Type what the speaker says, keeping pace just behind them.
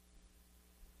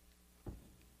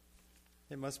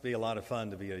It must be a lot of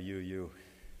fun to be a UU.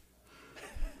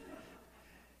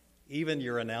 Even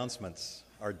your announcements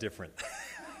are different.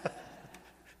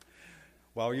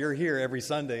 While you're here every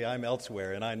Sunday, I'm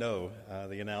elsewhere, and I know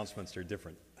the announcements are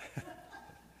different.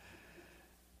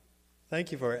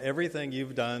 Thank you for everything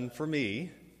you've done for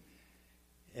me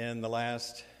in the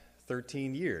last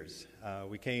 13 years.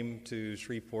 We came to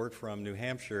Shreveport from New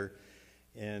Hampshire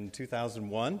in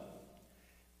 2001.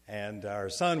 And our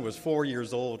son was 4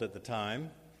 years old at the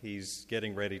time. He's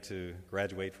getting ready to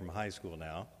graduate from high school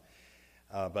now.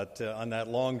 But on that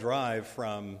long drive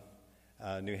from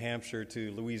New Hampshire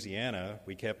to Louisiana,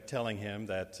 we kept telling him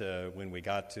that when we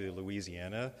got to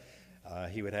Louisiana,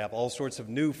 he would have all sorts of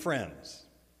new friends.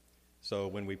 So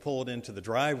when we pulled into the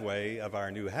driveway of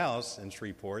our new house in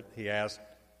Shreveport, he asked,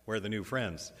 "Where are the new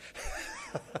friends?"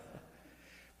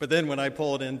 But then when I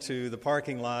pulled into the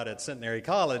parking lot at Centenary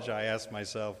College, I asked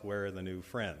myself, where are the new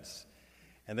friends?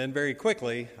 And then very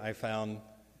quickly, I found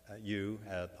you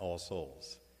at All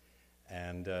Souls.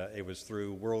 And it was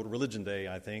through World Religion Day,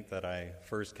 I think, that I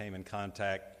first came in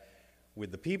contact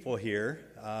with the people here,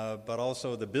 but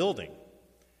also the building.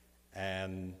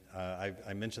 And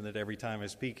I mention it every time I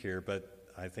speak here,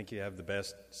 but I think you have the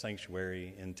best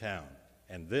sanctuary in town.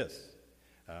 And this,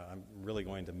 I'm really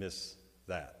going to miss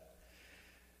that.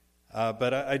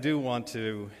 But I do want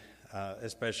to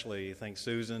especially thank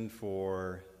Susan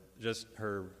for just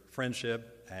her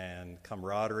friendship and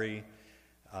camaraderie,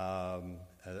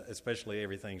 especially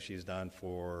everything she's done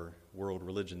for World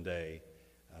Religion Day.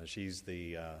 She's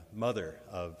the mother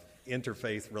of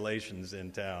interfaith relations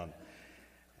in town,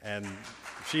 and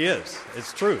she is.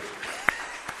 It's true.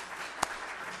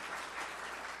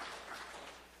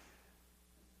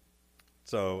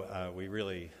 So we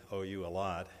really owe you a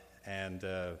lot, and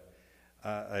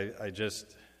I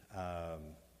just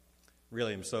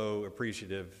really am so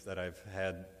appreciative that I've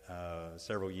had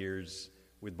several years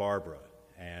with Barbara,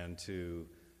 and to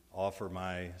offer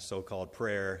my so-called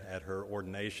prayer at her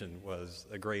ordination was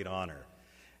a great honor,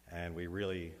 and we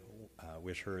really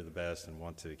wish her the best and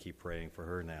want to keep praying for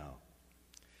her now.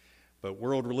 But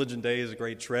World Religion Day is a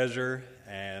great treasure,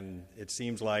 and it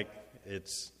seems like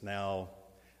it's now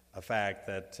a fact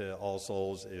that All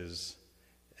Souls is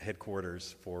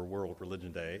headquarters for World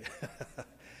Religion Day.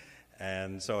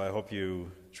 And so I hope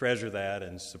you treasure that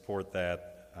and support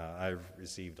that. I've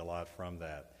received a lot from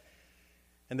that.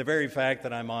 And the very fact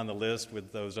that I'm on the list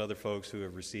with those other folks who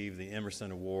have received the Emerson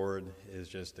Award is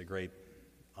just a great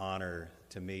honor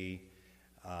to me.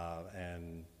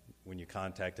 And when you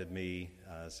contacted me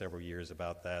several years ago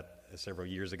about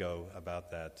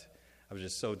that, I was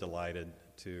just so delighted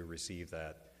to receive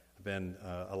that. I've been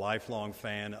a lifelong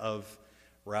fan of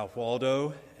Ralph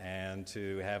Waldo, and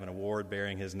to have an award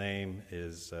bearing his name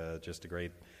is just a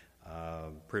great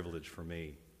privilege for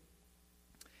me.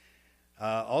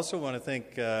 Also want to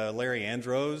thank Larry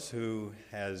Andros, who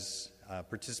has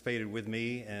participated with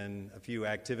me in a few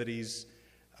activities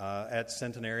at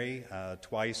Centenary.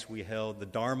 Twice we held the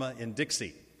Dharma in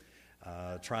Dixie,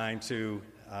 trying to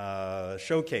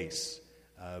showcase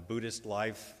Buddhist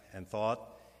life and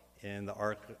thought in the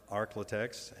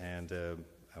Arklatex, and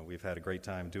we've had a great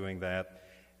time doing that.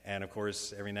 And, of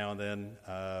course, every now and then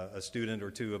a student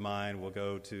or two of mine will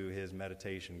go to his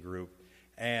meditation group,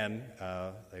 and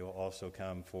they will also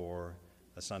come for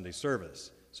a Sunday service.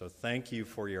 So thank you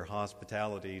for your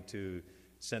hospitality to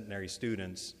Centenary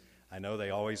students. I know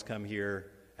they always come here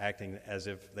acting as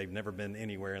if they've never been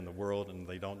anywhere in the world and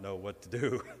they don't know what to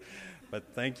do.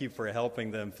 But thank you for helping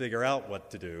them figure out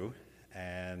what to do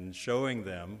and showing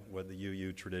them what the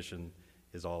UU tradition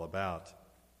is all about.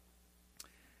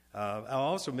 I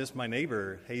also miss my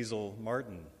neighbor, Hazel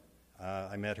Martin.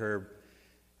 I met her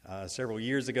several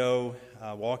years ago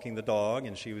walking the dog,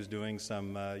 and she was doing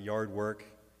some yard work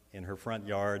in her front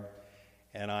yard,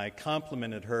 and I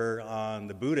complimented her on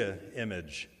the Buddha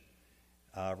image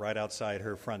right outside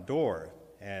her front door,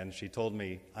 and she told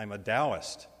me, "I'm a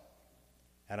Taoist."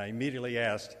 And I immediately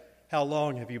asked, "How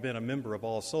long have you been a member of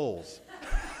All Souls?"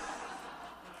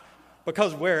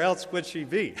 Because where else would she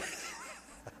be?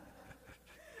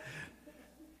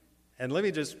 And let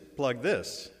me just plug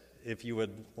this. If you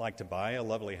would like to buy a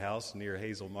lovely house near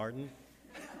Hazel Martin,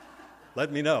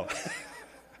 let me know.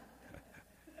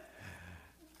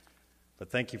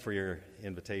 But thank you for your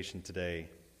invitation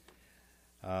today.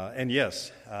 And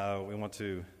yes, we want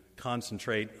to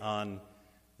concentrate on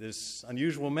this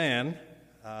unusual man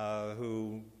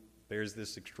who bears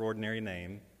this extraordinary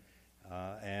name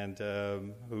and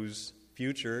whose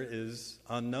future is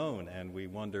unknown, and we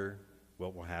wonder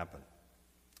what will happen.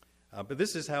 But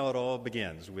this is how it all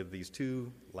begins, with these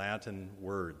two Latin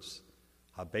words,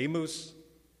 habemus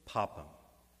papam.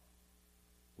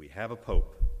 we have a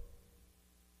pope.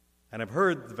 And I've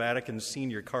heard the Vatican's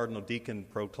senior cardinal deacon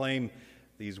proclaim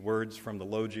these words from the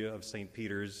loggia of St.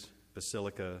 Peter's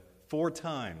Basilica 4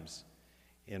 times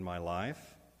in my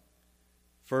life.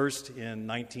 First in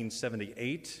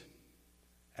 1978,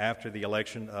 after the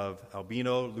election of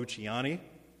Albino Luciani,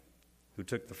 who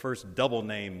took the first double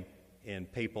name in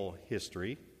papal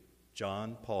history,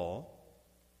 John Paul.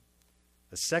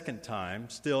 A second time,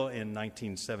 still in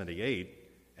 1978,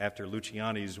 after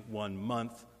Luciani's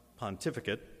 1-month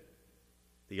pontificate,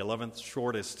 the 11th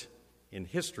shortest in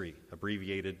history,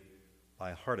 abbreviated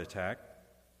by heart attack,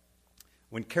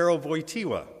 when Karol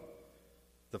Wojtyła,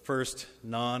 the first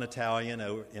non-Italian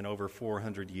in over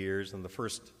 400 years and the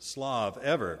first Slav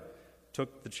ever,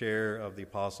 took the chair of the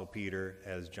Apostle Peter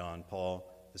as John Paul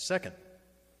II.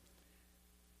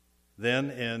 Then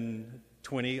in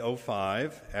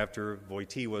 2005, after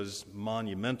Wojtyła's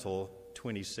monumental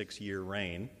 26-year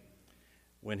reign,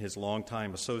 when his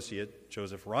longtime associate,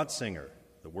 Joseph Ratzinger,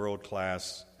 the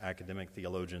world-class academic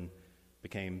theologian,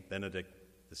 became Benedict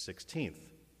XVI.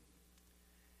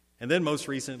 And then most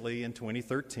recently in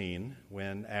 2013,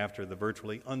 when after the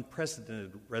virtually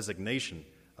unprecedented resignation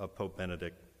of Pope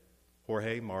Benedict,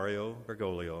 Jorge Mario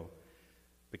Bergoglio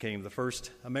became the first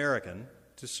American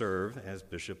to serve as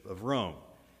Bishop of Rome.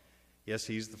 Yes,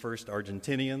 he's the first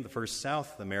Argentinian, the first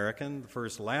South American, the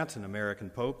first Latin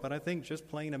American Pope, but I think just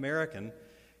plain American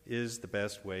is the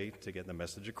best way to get the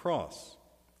message across.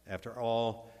 After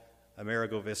all,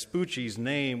 Amerigo Vespucci's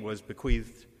name was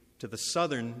bequeathed to the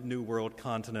southern New World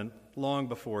continent long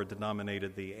before it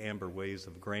denominated the amber ways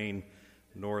of grain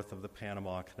north of the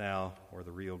Panama Canal or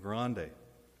the Rio Grande.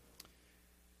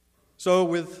 So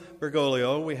with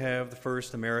Bergoglio, we have the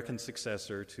first American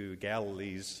successor to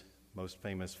Galilee's most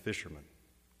famous fisherman.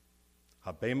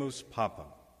 Habemus Papam.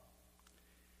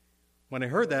 When I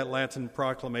heard that Latin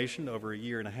proclamation over a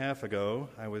year and a half ago,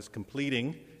 I was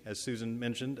completing, as Susan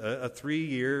mentioned, a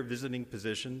 3-year visiting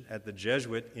position at the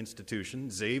Jesuit institution,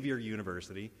 Xavier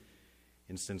University,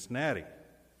 in Cincinnati,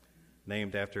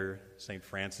 named after St.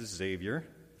 Francis Xavier,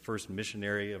 first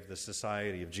missionary of the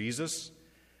Society of Jesus,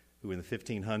 who in the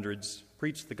 1500s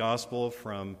preached the gospel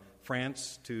from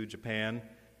France to Japan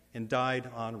and died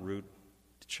en route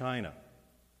to China.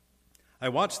 I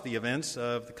watched the events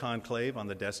of the conclave on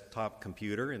the desktop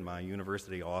computer in my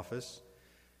university office.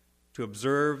 To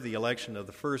observe the election of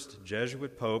the first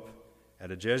Jesuit pope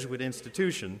at a Jesuit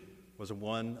institution was a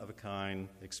one-of-a-kind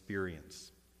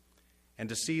experience. And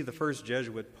to see the first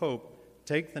Jesuit pope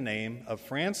take the name of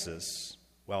Francis,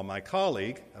 while my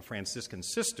colleague, a Franciscan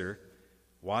sister,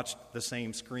 watched the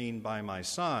same screen by my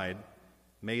side,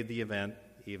 made the event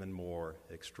even more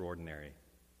extraordinary.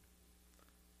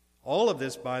 All of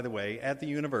this, by the way, at the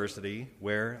university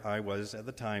where I was at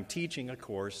the time teaching a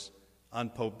course on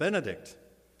Pope Benedict,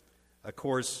 a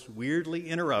course weirdly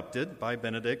interrupted by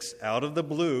Benedict's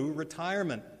out-of-the-blue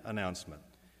retirement announcement.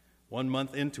 1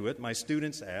 month into it, my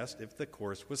students asked if the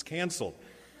course was canceled.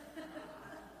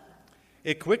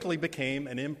 It quickly became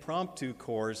an impromptu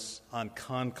course on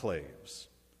conclaves,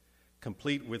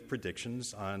 complete with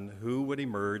predictions on who would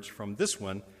emerge from this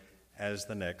one as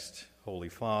the next Holy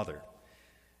Father.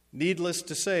 Needless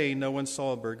to say, no one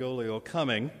saw Bergoglio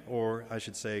coming, or I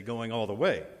should say, going all the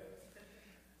way.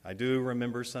 I do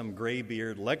remember some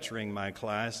graybeard lecturing my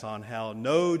class on how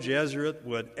no Jesuit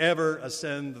would ever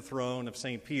ascend the throne of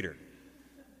St. Peter.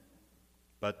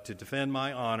 But to defend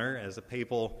my honor as a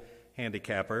papal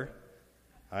handicapper,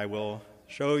 I will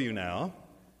show you now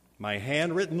my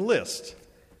handwritten list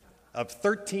of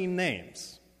 13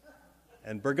 names.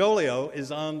 And Bergoglio is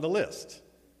on the list,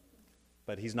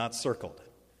 but he's not circled.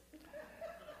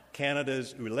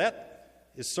 Canada's Ulette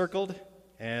is circled,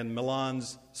 and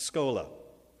Milan's Scola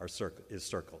is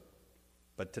circled.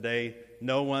 But today,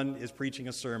 no one is preaching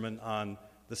a sermon on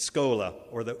the Scola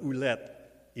or the Ulette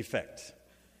effect.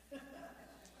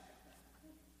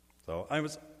 So I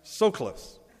was so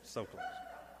close, so close.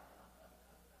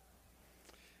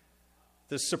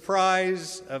 The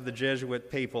surprise of the Jesuit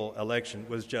papal election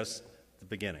was just the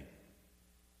beginning.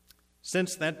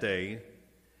 Since that day,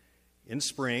 in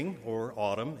spring or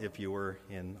autumn, if you were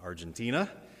in Argentina,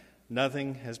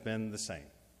 nothing has been the same.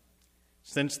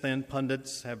 Since then,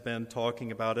 pundits have been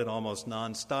talking about it almost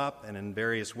nonstop and in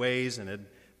various ways and at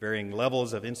varying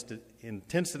levels of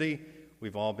intensity.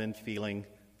 We've all been feeling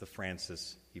the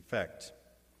Francis effect.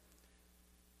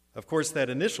 Of course, that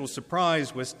initial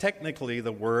surprise was technically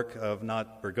the work of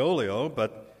not Bergoglio,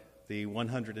 but the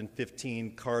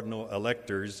 115 cardinal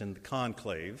electors in the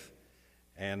conclave,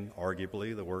 and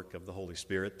arguably the work of the Holy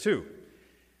Spirit, too.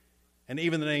 And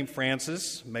even the name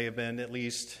Francis may have been at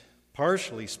least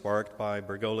partially sparked by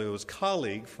Bergoglio's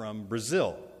colleague from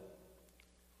Brazil.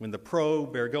 When the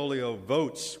pro-Bergoglio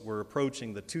votes were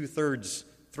approaching the two-thirds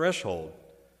threshold,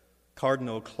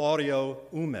 Cardinal Claudio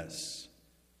Umes,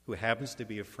 who happens to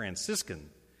be a Franciscan,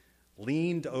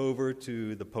 leaned over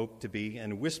to the Pope-to-be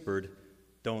and whispered,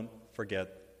 "Don't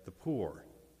forget the poor."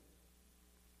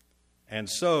 And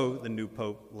so, the new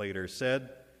Pope later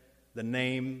said, "The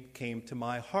name came to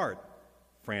my heart,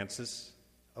 Francis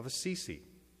of Assisi.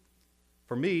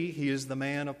 For me, he is the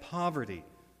man of poverty,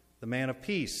 the man of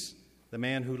peace, the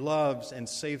man who loves and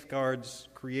safeguards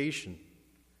creation.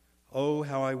 Oh,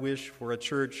 how I wish for a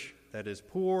church that is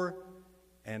poor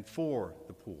and for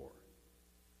the poor."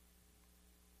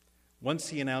 Once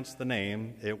he announced the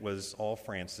name, it was all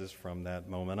Francis from that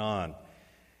moment on.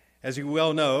 As you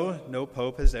well know, no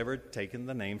pope has ever taken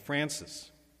the name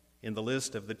Francis. In the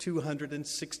list of the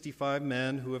 265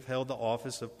 men who have held the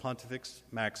office of Pontifex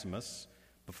Maximus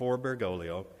before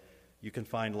Bergoglio, you can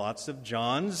find lots of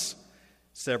Johns,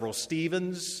 several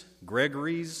Stephens,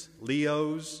 Gregories,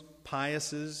 Leos,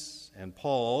 Piuses, and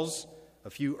Pauls,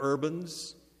 a few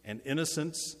Urbans, and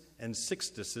Innocents, and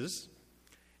Sixtuses,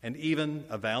 and even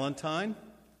a Valentine,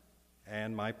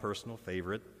 and my personal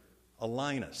favorite, a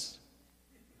Linus.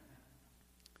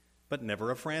 But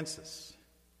never a Francis.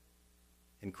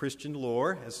 In Christian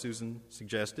lore, as Susan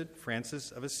suggested,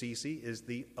 Francis of Assisi is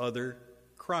the other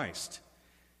Christ.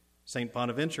 St.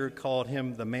 Bonaventure called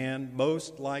him the man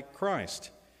most like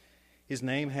Christ. His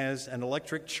name has an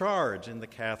electric charge in the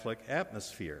Catholic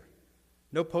atmosphere.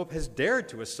 No pope has dared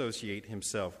to associate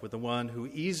himself with the one who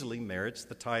easily merits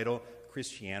the title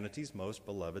Christianity's most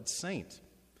beloved saint.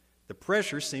 The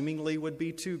pressure seemingly would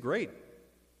be too great.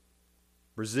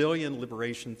 Brazilian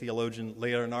liberation theologian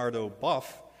Leonardo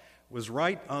Boff was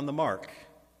right on the mark.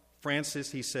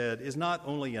 Francis, he said, is not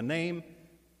only a name,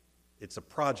 it's a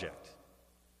project.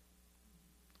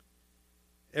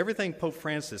 Everything Pope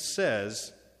Francis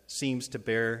says seems to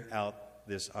bear out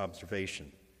this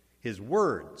observation. His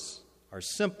words are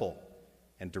simple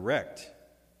and direct.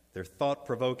 They're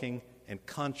thought-provoking and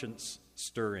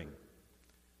conscience-stirring.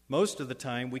 Most of the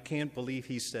time, we can't believe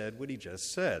he said what he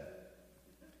just said.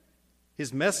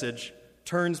 His message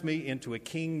turns me into a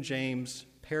King James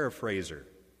paraphraser.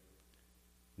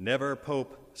 Never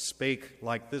pope spake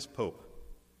like this pope.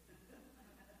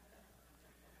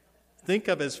 Think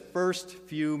of his first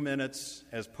few minutes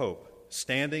as pope,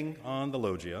 standing on the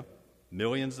loggia,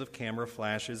 millions of camera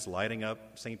flashes lighting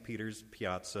up St. Peter's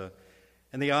Piazza,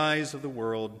 and the eyes of the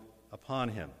world upon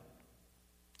him.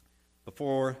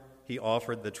 Before he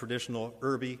offered the traditional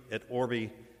Urbi et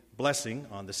Orbi blessing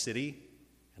on the city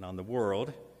and on the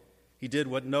world, he did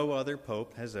what no other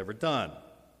pope has ever done.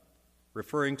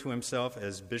 Referring to himself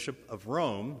as Bishop of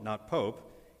Rome, not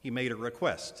Pope, he made a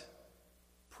request: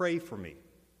 "Pray for me."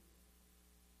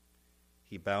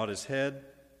 He bowed his head,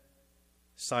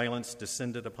 silence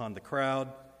descended upon the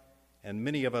crowd, and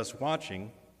many of us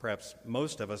watching, perhaps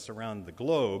most of us around the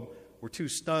globe, were too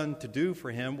stunned to do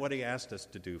for him what he asked us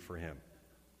to do for him.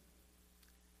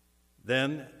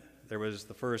 Then there was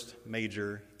the first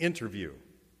major interview.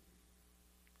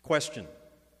 Question: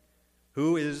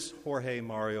 who is Jorge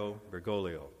Mario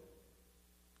Bergoglio?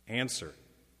 Answer: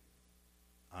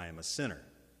 I am a sinner.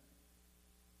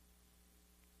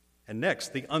 And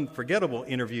next, the unforgettable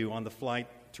interview on the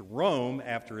flight to Rome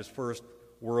after his first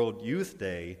World Youth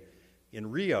Day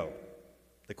in Rio.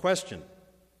 The question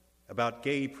about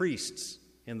gay priests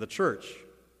in the church.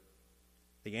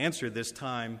 The answer this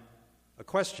time, a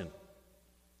question: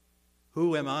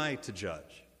 who am I to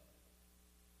judge?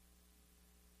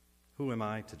 Who am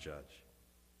I to judge?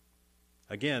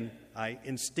 Again, I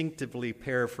instinctively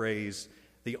paraphrase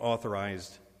the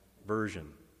authorized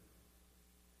version.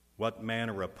 What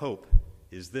manner of pope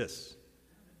is this?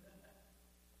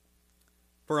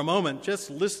 For a moment,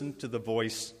 just listen to the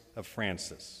voice of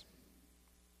Francis.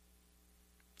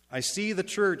 I see the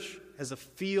church as a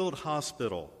field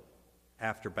hospital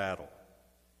after battle.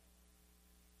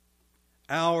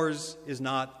 Ours is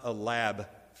not a lab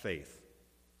faith.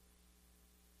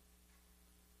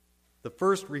 The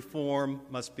first reform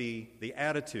must be the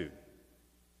attitude.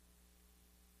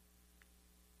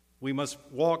 We must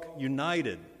walk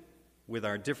united with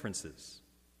our differences.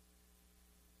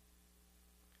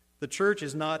 The church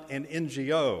is not an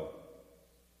NGO.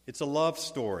 It's a love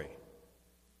story.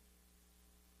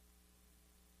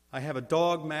 I have a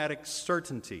dogmatic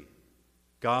certainty.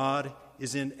 God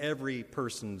is in every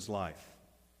person's life.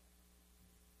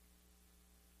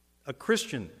 A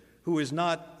Christian who is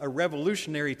not a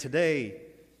revolutionary today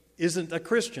isn't a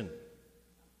Christian.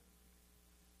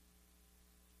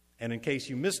 And in case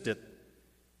you missed it,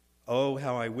 oh,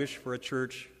 how I wish for a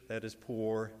church that is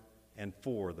poor and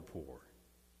for the poor.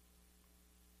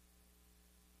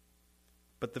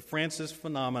 But the Francis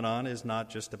phenomenon is not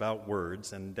just about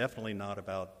words, and definitely not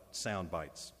about sound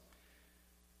bites.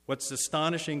 What's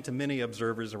astonishing to many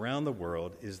observers around the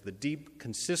world is the deep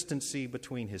consistency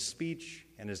between his speech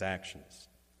and his actions.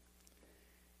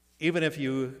 Even if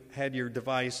you had your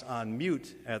device on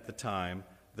mute at the time,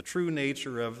 the true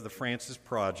nature of the Francis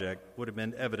Project would have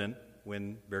been evident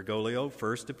when Bergoglio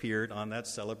first appeared on that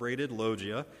celebrated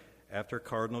loggia after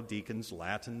Cardinal Deacon's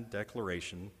Latin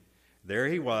declaration. There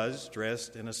he was,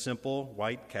 dressed in a simple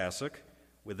white cassock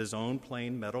with his own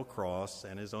plain metal cross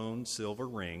and his own silver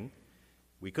ring.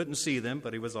 We couldn't see them,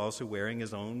 but he was also wearing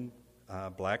his own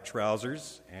black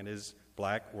trousers and his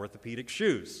black orthopedic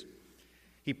shoes.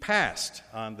 He passed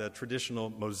on the traditional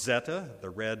mozzetta,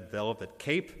 the red velvet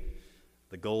cape,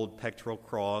 the gold pectoral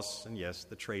cross, and yes,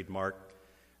 the trademark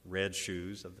red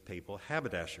shoes of the papal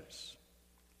haberdashers.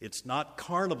 "It's not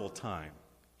carnival time,"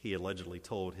 he allegedly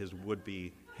told his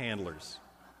would-be handlers.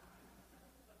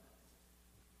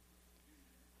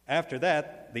 After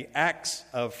that, the acts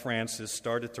of Francis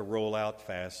started to roll out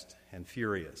fast and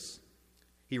furious.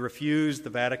 He refused the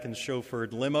Vatican's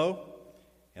chauffeured limo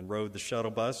and rode the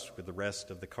shuttle bus with the rest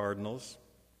of the cardinals.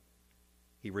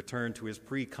 He returned to his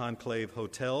pre-conclave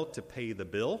hotel to pay the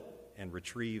bill and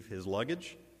retrieve his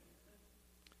luggage.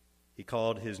 He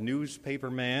called his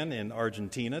newspaperman in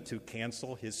Argentina to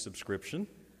cancel his subscription.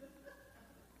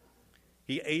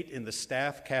 He ate in the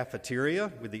staff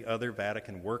cafeteria with the other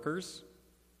Vatican workers.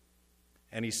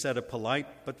 And he said a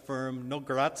polite but firm no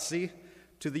grazie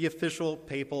to the official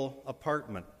papal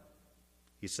apartment.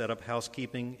 He set up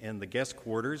housekeeping in the guest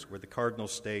quarters where the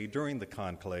cardinals stayed during the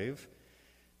conclave.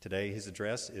 Today, his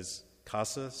address is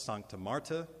Casa Sancta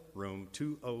Marta, room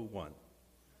 201.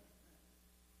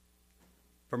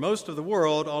 For most of the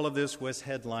world, all of this was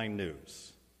headline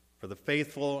news. For the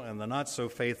faithful and the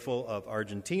not-so-faithful of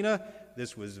Argentina,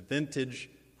 this was vintage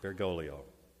Bergoglio.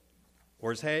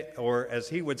 Or as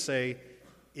he would say,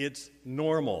 it's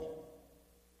normal.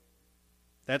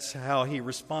 That's how he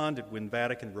responded when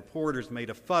Vatican reporters made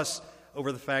a fuss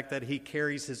over the fact that he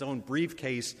carries his own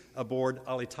briefcase aboard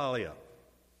Alitalia.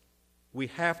 "We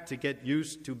have to get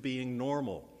used to being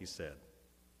normal," he said.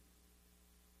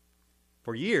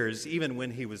 For years, even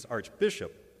when he was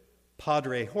Archbishop,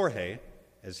 Padre Jorge,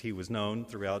 as he was known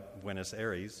throughout Buenos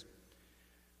Aires,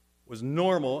 was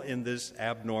normal in this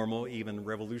abnormal, even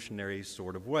revolutionary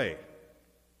sort of way.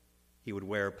 He would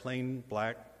wear a plain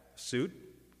black suit,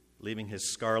 leaving his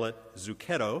scarlet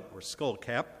zucchetto, or skull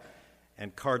cap,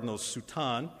 and cardinal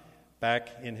soutane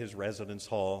back in his residence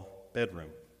hall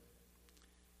bedroom.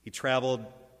 He traveled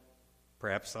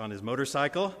perhaps on his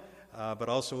motorcycle, but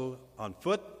also on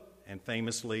foot, and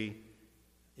famously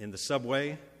in the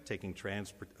subway, taking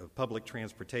public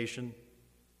transportation,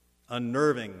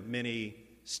 unnerving many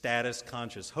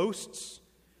status-conscious hosts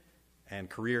and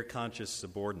career-conscious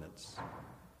subordinates.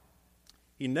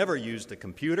 He never used a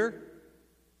computer,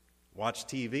 watched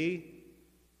TV,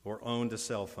 or owned a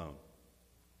cell phone.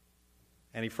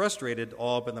 And he frustrated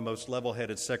all but the most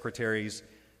level-headed secretaries,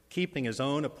 keeping his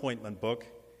own appointment book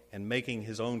and making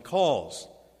his own calls,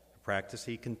 a practice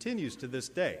he continues to this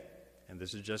day. And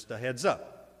this is just a heads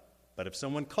up. But if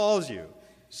someone calls you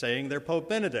saying they're Pope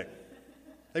Benedict,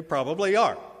 they probably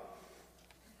are,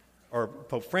 or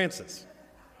Pope Francis.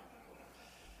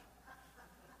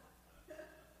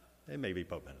 They may be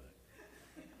Pope Benedict.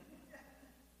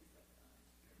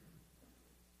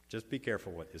 Just be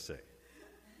careful what you say.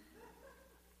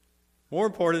 More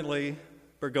importantly,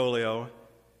 Bergoglio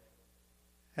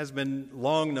has been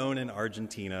long known in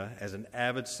Argentina as an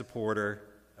avid supporter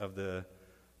of the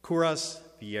curas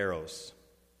vieros,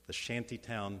 the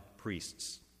shantytown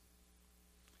priests.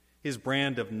 His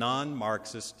brand of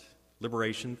non-Marxist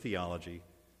liberation theology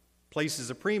places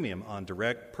a premium on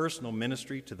direct personal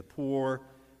ministry to the poor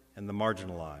and the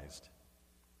marginalized.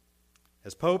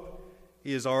 As Pope,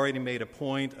 he has already made a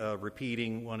point of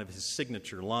repeating one of his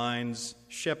signature lines.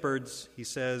 Shepherds, he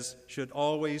says, should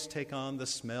always take on the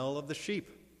smell of the sheep.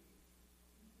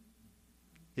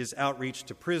 His outreach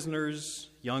to prisoners,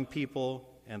 young people,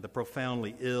 and the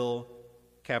profoundly ill,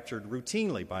 captured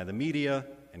routinely by the media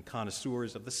and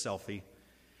connoisseurs of the selfie,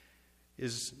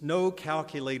 is no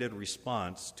calculated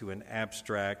response to an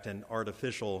abstract and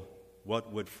artificial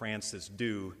 "what would Francis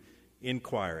do"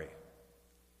 inquiry.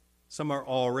 Some are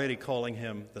already calling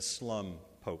him the slum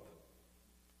pope.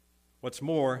 What's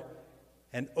more,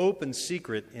 an open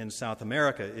secret in South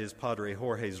America is Padre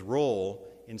Jorge's role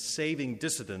in saving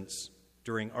dissidents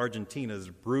during Argentina's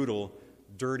brutal,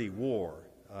 dirty war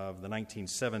of the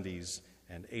 1970s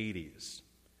and 80s.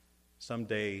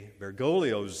 Someday,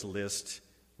 Bergoglio's list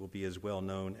will be as well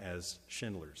known as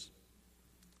Schindler's.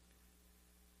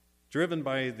 Driven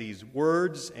by these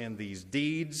words and these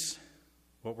deeds,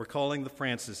 what we're calling the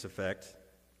Francis effect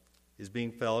is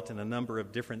being felt in a number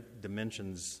of different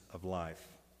dimensions of life.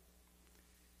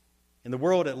 In the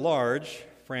world at large,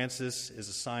 Francis is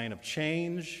a sign of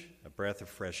change, a breath of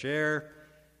fresh air,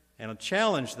 and a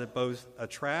challenge that both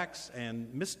attracts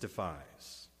and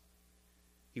mystifies.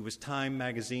 He was Time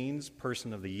Magazine's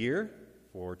Person of the Year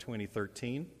for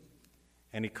 2013,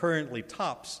 and he currently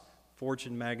tops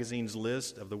Fortune Magazine's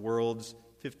list of the world's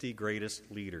 50 greatest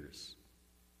leaders.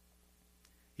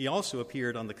 He also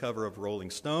appeared on the cover of Rolling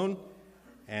Stone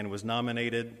and was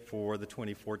nominated for the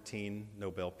 2014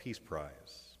 Nobel Peace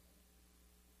Prize.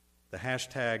 The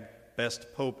hashtag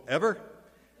 #BestPopeEver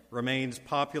remains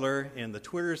popular in the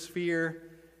Twitter sphere,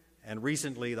 and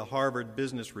recently the Harvard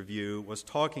Business Review was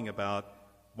talking about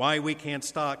why we can't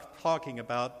stop talking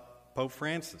about Pope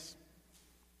Francis.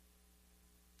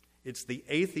 It's the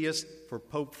Atheist for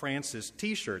Pope Francis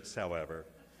t-shirts, however,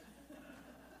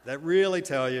 that really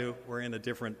tell you we're in a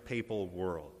different papal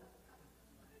world.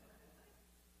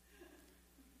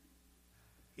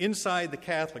 Inside the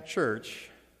Catholic Church,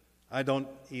 I don't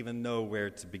even know where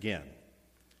to begin.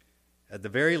 At the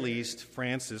very least,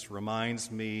 Francis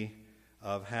reminds me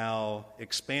of how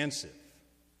expansive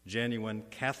genuine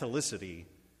Catholicity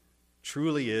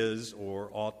truly is or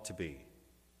ought to be.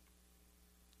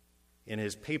 In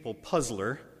his Papal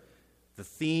Puzzler, the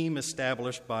theme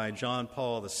established by John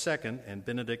Paul II and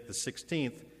Benedict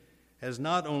XVI has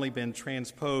not only been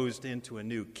transposed into a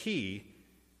new key,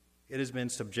 it has been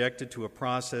subjected to a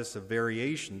process of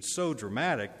variation so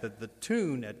dramatic that the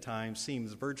tune at times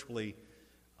seems virtually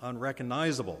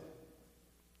unrecognizable.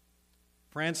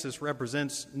 Francis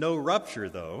represents no rupture,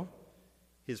 though.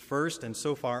 His first and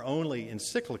so far only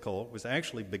encyclical was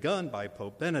actually begun by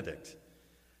Pope Benedict,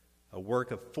 a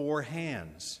work of four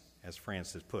hands, as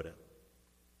Francis put it.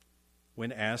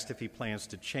 When asked if he plans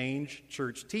to change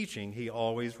church teaching, he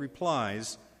always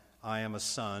replies, "I am a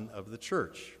son of the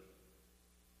church."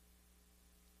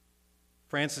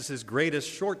 Francis's greatest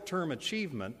short-term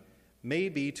achievement may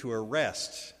be to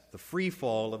arrest the free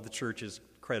fall of the church's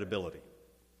credibility.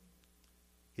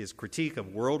 His critique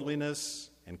of worldliness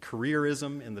and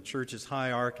careerism in the church's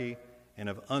hierarchy and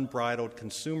of unbridled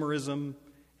consumerism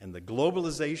and the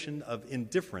globalization of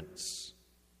indifference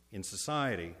in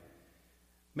society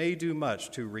may do much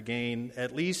to regain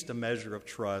at least a measure of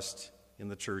trust in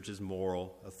the church's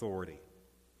moral authority.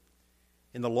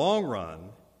 In the long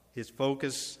run, his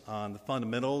focus on the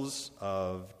fundamentals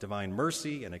of divine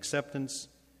mercy and acceptance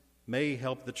may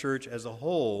help the church as a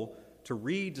whole to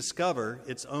rediscover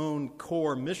its own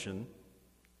core mission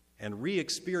and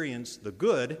re-experience the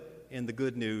good in the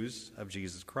good news of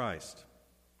Jesus Christ.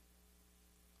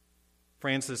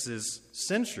 Francis's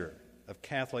censure of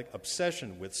Catholic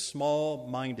obsession with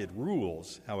small-minded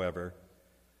rules, however,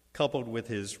 coupled with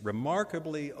his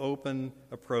remarkably open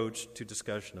approach to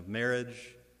discussion of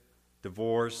marriage,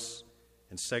 divorce,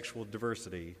 and sexual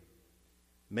diversity,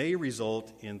 may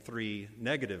result in three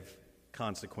negative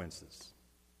consequences.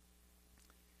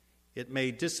 It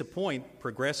may disappoint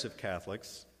progressive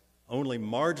Catholics, only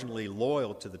marginally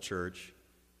loyal to the Church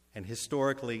and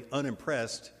historically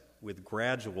unimpressed with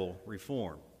gradual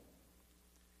reform.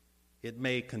 It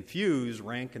may confuse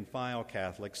rank-and-file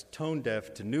Catholics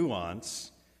tone-deaf to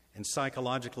nuance and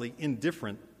psychologically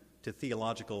indifferent to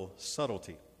theological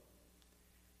subtlety.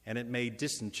 And it may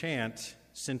disenchant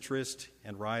centrist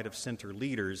and right-of-center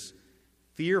leaders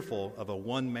fearful of a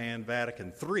one-man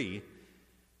Vatican III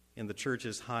in the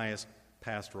Church's highest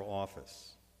pastoral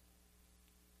office.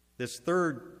 This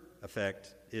third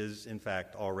effect is, in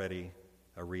fact, already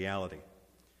a reality.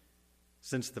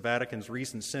 Since the Vatican's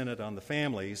recent Synod on the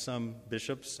Family, some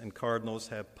bishops and cardinals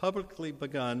have publicly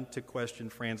begun to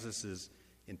question Francis's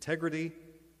integrity,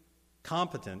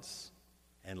 competence,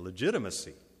 and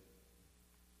legitimacy.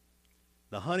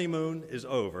 The honeymoon is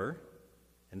over,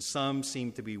 and some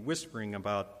seem to be whispering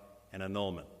about an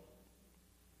annulment.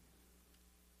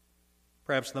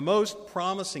 Perhaps the most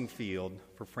promising field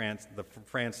for the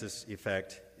Francis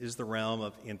effect is the realm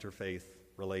of interfaith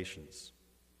relations.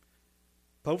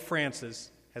 Pope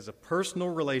Francis has a personal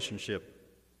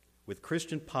relationship with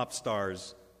Christian pop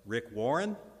stars Rick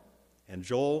Warren and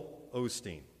Joel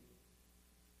Osteen.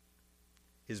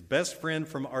 His best friend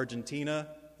from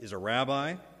Argentina is a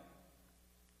rabbi.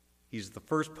 He's the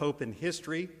first pope in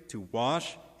history to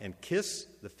wash and kiss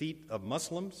the feet of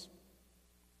Muslims.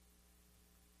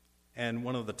 And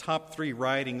one of the top 3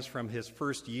 writings from his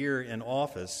first year in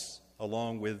office,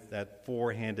 along with that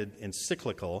 4-handed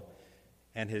encyclical,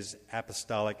 and his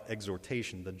apostolic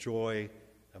exhortation, the joy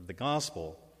of the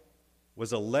gospel,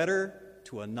 was a letter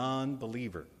to a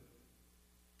non-believer.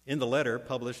 In the letter,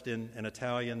 published in an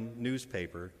Italian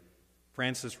newspaper,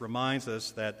 Francis reminds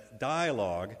us that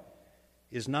dialogue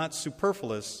is not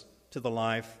superfluous to the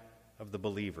life of the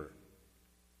believer.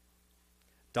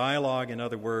 Dialogue, in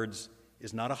other words,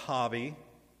 is not a hobby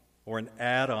or an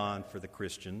add-on for the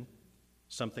Christian,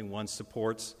 something one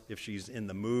supports if she's in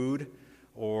the mood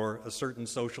or a certain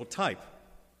social type.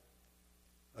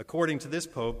 According to this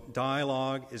Pope,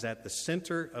 dialogue is at the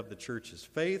center of the Church's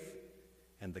faith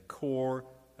and the core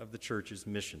of the Church's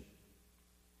mission.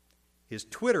 His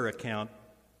Twitter account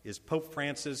is Pope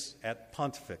Francis at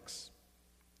Pontifex.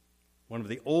 One of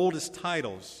the oldest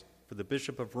titles for the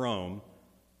Bishop of Rome,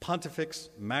 Pontifex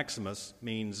Maximus,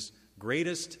 means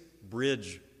greatest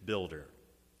bridge builder.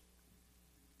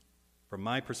 From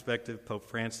my perspective, Pope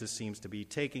Francis seems to be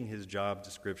taking his job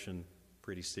description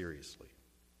pretty seriously.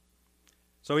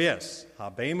 So yes,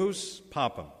 habemus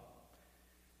papam.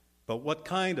 But what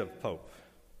kind of pope?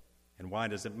 And why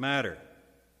does it matter?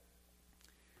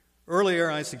 Earlier,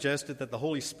 I suggested that the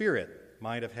Holy Spirit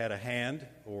might have had a hand,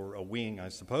 or a wing, I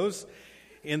suppose,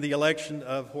 in the election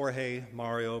of Jorge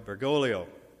Mario Bergoglio.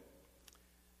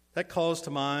 That calls to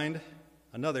mind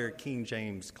another King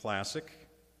James classic.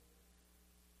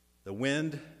 The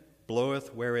wind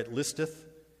bloweth where it listeth,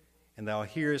 and thou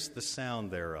hearest the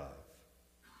sound thereof,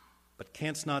 but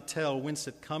canst not tell whence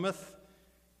it cometh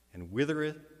and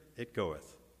whither it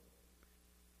goeth.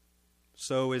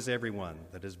 So is everyone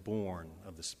that is born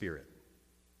of the Spirit.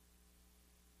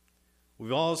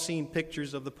 We've all seen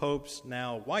pictures of the Pope's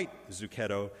now white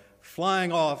Zucchetto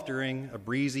flying off during a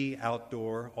breezy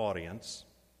outdoor audience.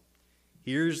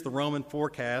 Here's the Roman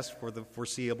forecast for the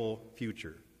foreseeable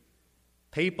future.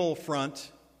 Papal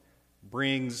front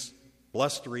brings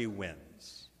blustery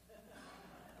winds.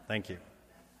 Thank you.